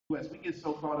US. We get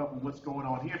so caught up in what's going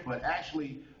on here, but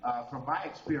actually, from my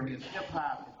experience, hip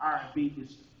hop and R&B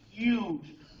is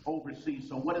huge overseas.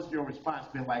 So, what has your response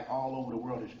been like all over the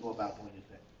world as you go about doing your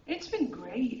thing? It's been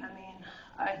great. I mean,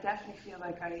 I definitely feel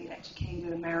like I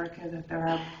educated America that there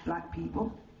are black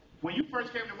people When you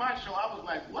first came to my show, I was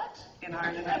like, "What? in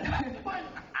Ireland. What?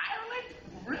 Ireland?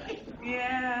 Really?"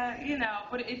 Yeah, you know,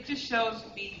 but it just shows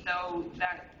me though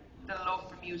that the love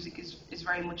for music is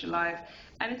very much alive,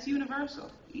 and it's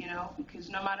universal, you know, because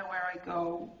no matter where I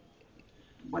go,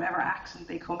 whatever accent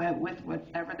they come out with,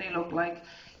 whatever they look like,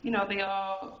 you know, they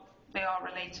all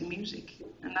relate to music,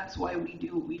 and that's why we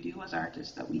do what we do as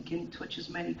artists, that we can touch as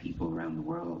many people around the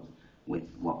world with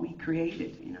what we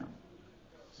created, you know.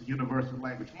 It's a universal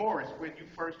language. Morris, when you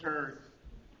first heard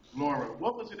Laura,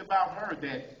 what was it about her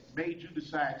that made you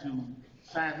decide to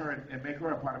sign her and make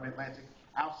her a part of Atlantic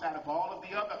outside of all of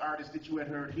the other artists that you had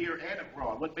heard here and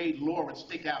abroad? What made Laura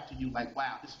stick out to you like,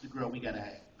 wow, this is the girl we gotta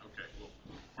have? Okay, well,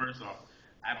 first off,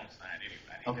 I don't sign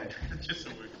anybody. Okay. Just so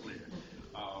we're clear.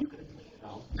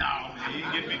 No, man,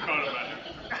 you get me caught about it.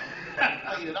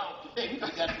 Played it off. Hey, you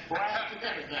got the brass and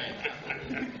everything.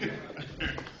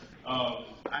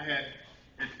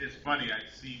 It's funny, I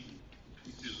see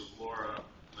pictures of Laura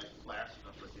like flashing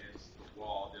up against the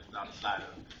wall just outside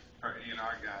of her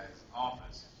A&R guy's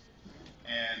office.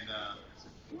 And I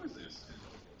said, who is this? And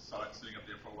saw it sitting up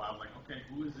there for a while. I was like, okay,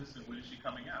 who is this and when is she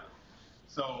coming out?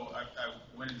 So I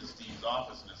went into Steve's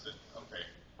office and I said, okay,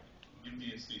 give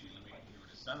me a CD, let me hear what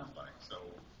it sounds like. So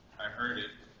I heard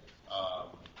it,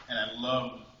 and I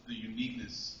love the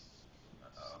uniqueness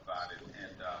about it,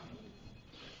 and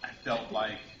I felt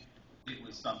like it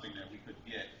was something that we could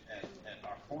get at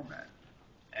our format.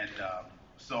 And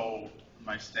so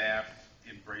my staff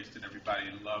embraced it,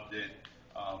 everybody loved it.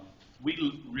 We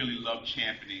really love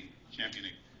championing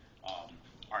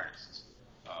artists.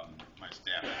 My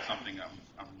staff, it's something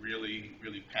I'm really,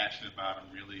 really passionate about.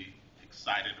 I'm really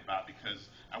excited about because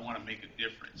I want to make a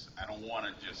difference. I don't want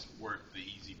to just work the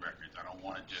easy records. I don't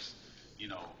want to just,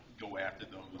 go after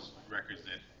those records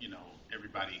that,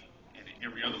 everybody and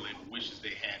every other label wishes they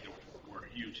had that were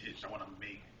huge hits. I want to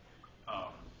make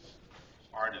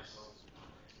artists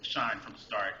shine from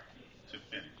start to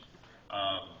finish.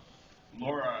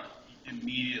 Laura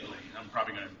immediately, I'm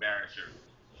probably going to embarrass her,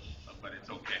 but it's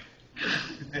okay.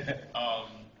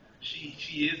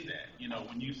 She is that.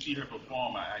 When you see her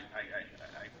perform,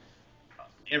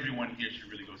 everyone here should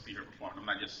really go see her perform. I'm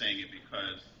not just saying it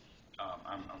because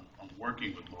I'm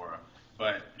working with Laura,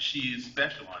 but she is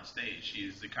special on stage. She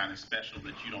is the kind of special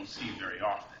that you don't see very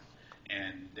often,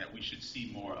 and that we should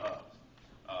see more of.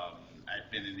 I've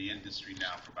been in the industry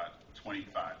now for about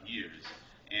 25 years,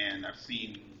 and I've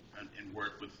seen and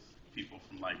worked with people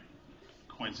from like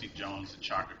Quincy Jones to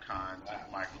Chaka Khan to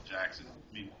Michael Jackson,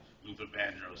 Luther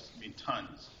Vandross,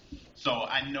 tons. So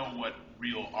I know what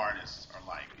real artists are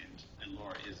like, and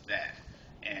Laura is that.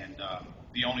 And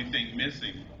the only thing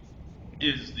missing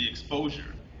is the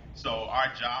exposure. So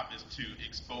our job is to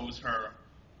expose her,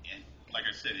 in, like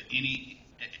I said,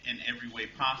 in every way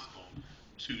possible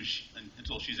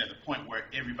until she's at the point where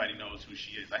everybody knows who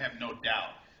she is. I have no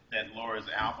doubt that Laura's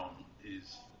album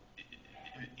is,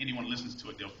 anyone listens to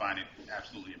it, they'll find it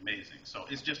absolutely amazing. So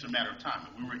it's just a matter of time.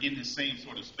 We were in the same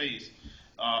sort of space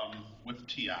with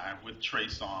T.I, with Trey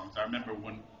Songz. I remember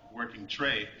when working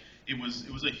Trey, it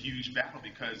was a huge battle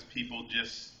because people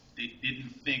they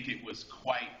didn't think it was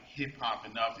quite hip hop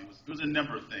enough. There was a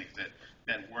number of things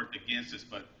that worked against us,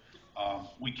 but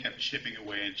we kept chipping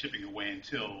away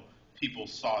until people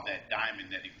saw that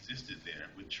diamond that existed there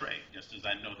with Trey, just as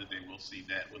I know that they will see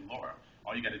that with Laura.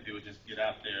 All you got to do is just get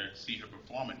out there, see her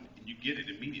performing, and you get it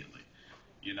immediately.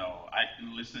 I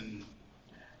can listen.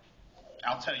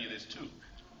 I'll tell you this too.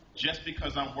 Just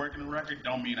because I'm working a record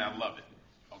don't mean I love it,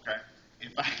 okay?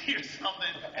 If I hear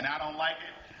something and I don't like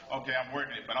it, okay, I'm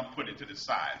working it, but I'm putting it to the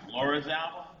side. Laura's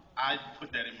album, I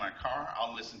put that in my car.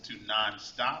 I'll listen to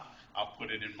nonstop. I'll play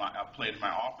it in my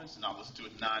office, and I'll listen to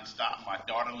it nonstop. My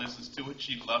daughter listens to it.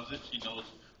 She loves it. She knows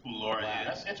who Laura is.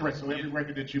 That's interesting. So every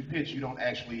record that you pitch, you don't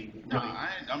actually really... No,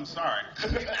 I'm sorry. I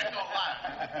ain't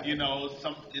gonna lie.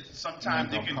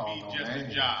 Sometimes it can be just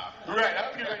a job. Right, I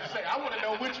was getting ready to say, I want to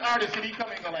know which artist did he come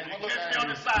in like, well, look at me on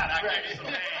the side. I gave you some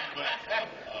names,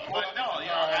 but no,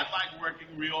 I like working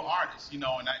real artists, and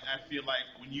I feel like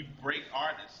when you break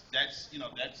artists, that's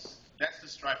the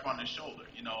stripe on the shoulder,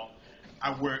 I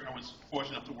was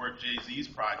fortunate enough to work Jay-Z's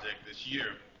project this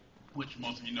year, which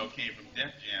most of you know came from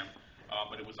Def Jam,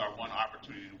 but it was our one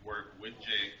opportunity to work with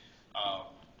Jay.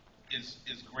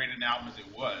 As great an album as it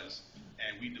was,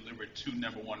 and we delivered 2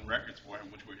 #1 records for him,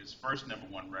 which were his first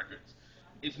 #1 records.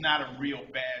 it's not a real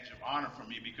badge of honor for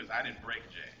me because I didn't break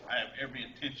Jay. I have every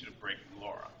intention of breaking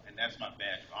Laura, and that's my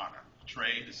badge of honor.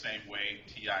 Trey the same way,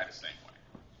 T.I the same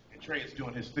way. And Trey is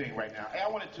doing his thing right now. Hey, I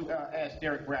wanted to ask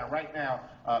Derek Brown. Right now,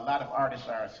 a lot of artists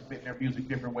are submitting their music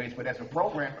different ways, but as a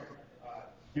programmer,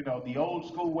 you know, the old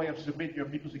school way of submitting your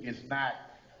music is not,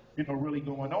 you know, really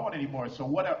going on anymore. So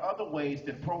what are other ways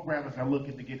that programmers are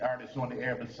looking to get artists on the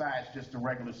air besides just the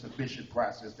regular submission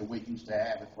process that we used to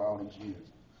have for all these years?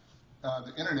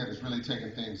 The internet is really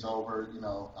taking things over. You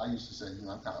know, I used to say, you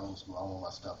know, I'm kind of old school. I want my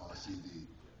stuff on a CD.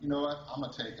 You know what? I'm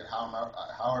going to take it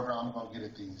however I'm going to get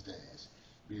it these days.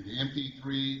 Be it the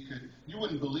MP3. You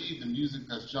wouldn't believe the music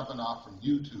that's jumping off from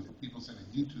YouTube. People sending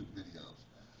YouTube videos.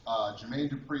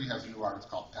 Jermaine Dupri has a new artist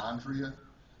called Dondria.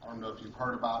 I don't know if you've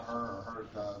heard about her or heard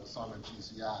the song on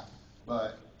GCI,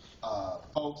 but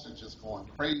folks are just going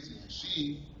crazy. And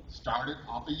she started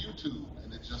off of YouTube,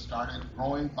 and it just started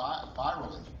growing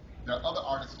virally. There are other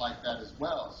artists like that as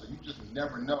well, so you just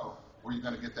never know where you're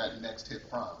going to get that next hit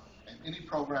from. And any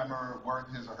programmer worth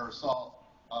his or her salt,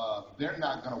 they're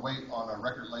not going to wait on a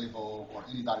record label or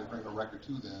anybody to bring a record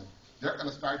to them. They're going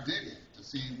to start digging to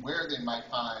see where they might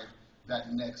find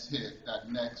that next hit,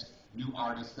 that next new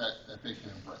artist that they can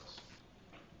embrace.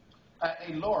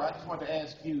 Hey, Laura, I just wanted to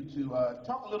ask you to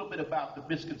talk a little bit about the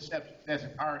misconceptions as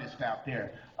an artist out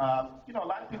there. You know, a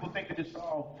lot of people think that it's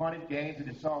all fun and games and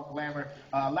it's all glamour.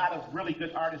 A lot of really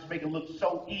good artists make it look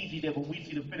so easy that when we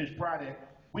see the finished product,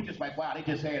 we just like, wow, they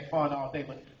just had fun all day.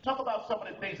 But talk about some of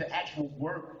the things, the actual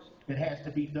work that has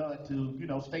to be done to, you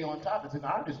know, stay on top as an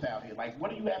artist out here. Like, what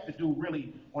do you have to do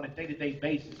really on a day-to-day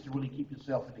basis to really keep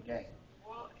yourself in the game?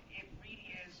 Well, it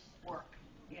really is work,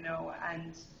 you know,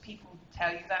 and people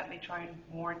tell you that, they try and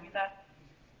warn you that,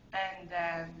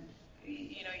 and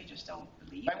you know, you just don't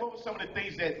believe Like, it. what were some of the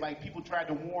things that, like, people tried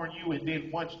to warn you, and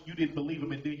then once you didn't believe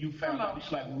them, and then you found out,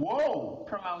 it's like, whoa!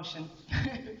 Promotion.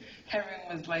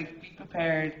 Everyone was like, be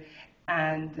prepared,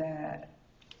 and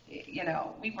you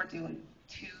know, we were doing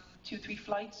two, 3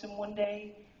 flights in one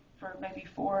day for maybe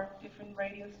 4 different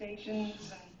radio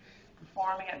stations, and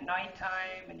performing at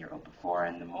nighttime, and you're up at 4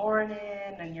 in the morning,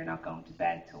 and you're not going to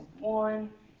bed till 1.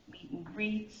 Meet and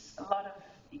greets, a lot of,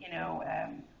 you know,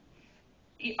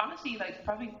 honestly, like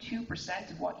probably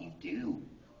 2% of what you do,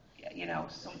 you know,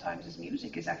 sometimes is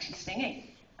music, is actually singing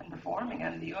and performing,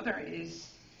 and the other is,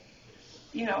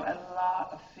 you know, a lot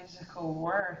of physical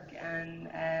work, and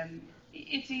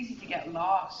it's easy to get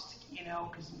lost, you know,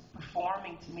 because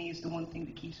performing to me is the one thing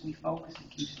that keeps me focused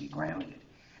and keeps me grounded.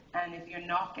 And if you're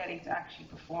not getting to actually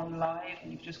perform live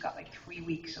and you've just got like 3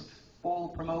 weeks of full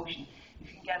promotion, you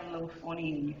can get a little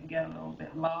funny and you can get a little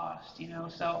bit lost, you know.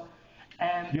 So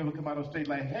you ever come out on stage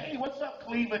like, hey, what's up,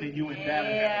 Cleveland? And you in Dallas.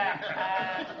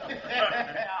 Yeah. No,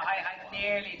 I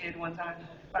nearly did one time,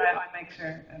 but I make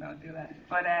sure I don't do that.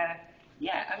 But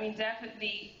yeah, I mean,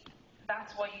 definitely,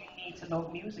 that's why you need to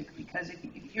love music, because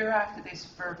if you're after this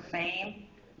for fame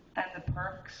and the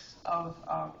perks of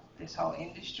this whole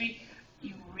industry,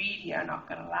 you really are not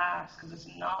going to last, because it's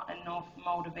not enough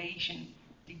motivation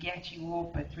to get you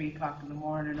up at 3 o'clock in the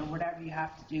morning or whatever you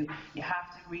have to do. You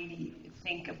have to really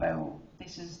think about,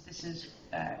 this is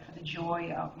for the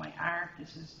joy of my art,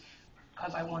 this is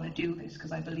because I want to do this,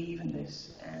 because I believe in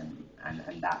this, and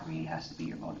that really has to be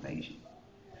your motivation.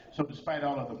 So despite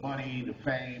all of the money, the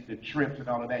fame, the trips and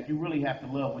all of that, you really have to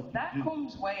love what you do. That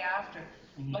comes way after.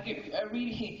 Mm-hmm. Like,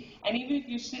 really, and even if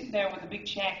you're sitting there with a big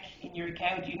check in your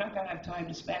account, you're not going to have time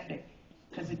to spend it,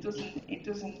 because it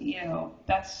doesn't, you know,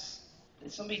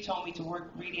 somebody told me to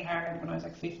work really hard when I was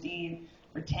like 15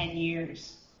 for 10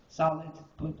 years solid,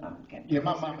 but I'm getting... Yeah,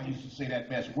 my mama used to say that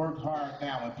best, work hard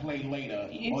now and play later,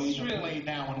 or either play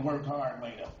now and work hard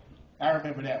later. I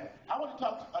remember that one. I want to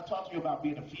talk to you about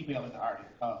being a female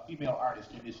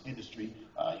artist in this industry.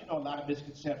 You know, a lot of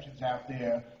misconceptions out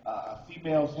there.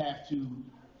 Females have to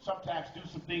sometimes do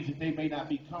some things that they may not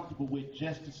be comfortable with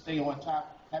just to stay on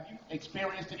top. Have you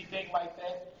experienced anything like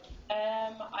that?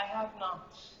 I have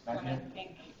not. Not yet? I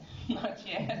think not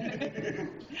yet.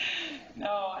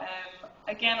 No.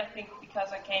 Again, I think because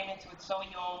I came into it so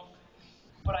young,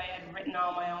 but I had written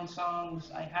all my own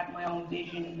songs, I had my own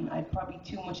vision, I had probably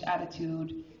too much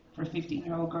attitude for a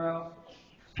 15-year-old girl,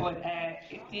 but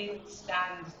it did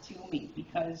stand to me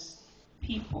because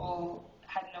people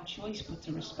had no choice but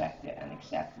to respect it and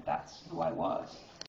accept that that's who I was.